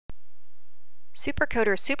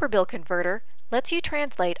SuperCoder Superbill Converter lets you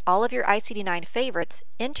translate all of your ICD-9 favorites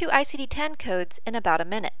into ICD-10 codes in about a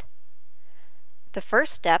minute. The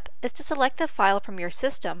first step is to select the file from your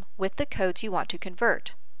system with the codes you want to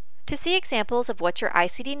convert. To see examples of what your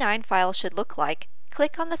ICD-9 file should look like,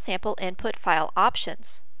 click on the Sample Input File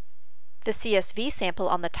options. The CSV sample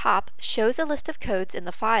on the top shows a list of codes in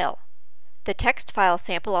the file. The text file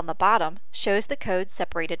sample on the bottom shows the codes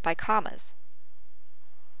separated by commas.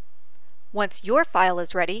 Once your file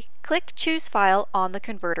is ready, click Choose File on the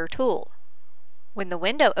Converter tool. When the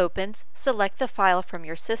window opens, select the file from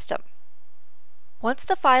your system. Once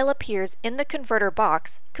the file appears in the converter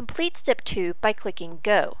box, complete Step 2 by clicking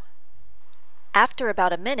Go. After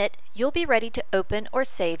about a minute, you'll be ready to open or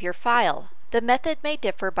save your file. The method may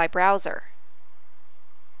differ by browser.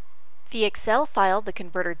 The Excel file the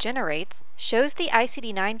converter generates shows the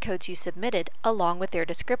ICD-9 codes you submitted along with their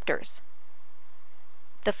descriptors.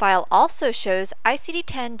 The file also shows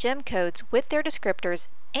ICD-10 gem codes with their descriptors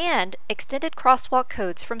and extended crosswalk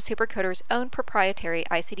codes from SuperCoder's own proprietary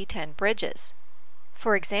ICD-10 bridges.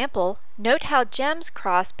 For example, note how gems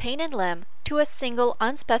cross pain and limb to a single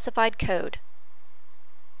unspecified code.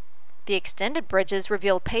 The extended bridges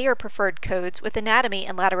reveal payer-preferred codes with anatomy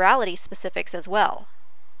and laterality specifics as well.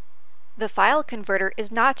 The file converter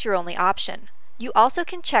is not your only option. You also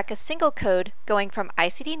can check a single code going from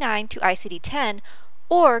ICD-9 to ICD-10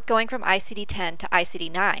 or going from ICD-10 to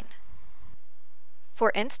ICD-9.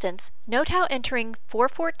 For instance, note how entering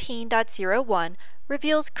 414.01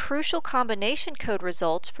 reveals crucial combination code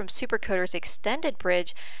results from SuperCoder's extended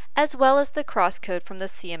bridge as well as the crosscode from the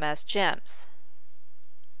CMS gems.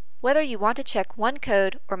 Whether you want to check one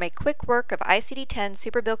code or make quick work of ICD-10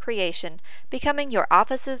 Superbill creation, becoming your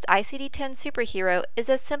office's ICD-10 superhero is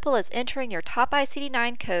as simple as entering your top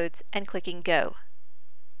ICD-9 codes and clicking Go.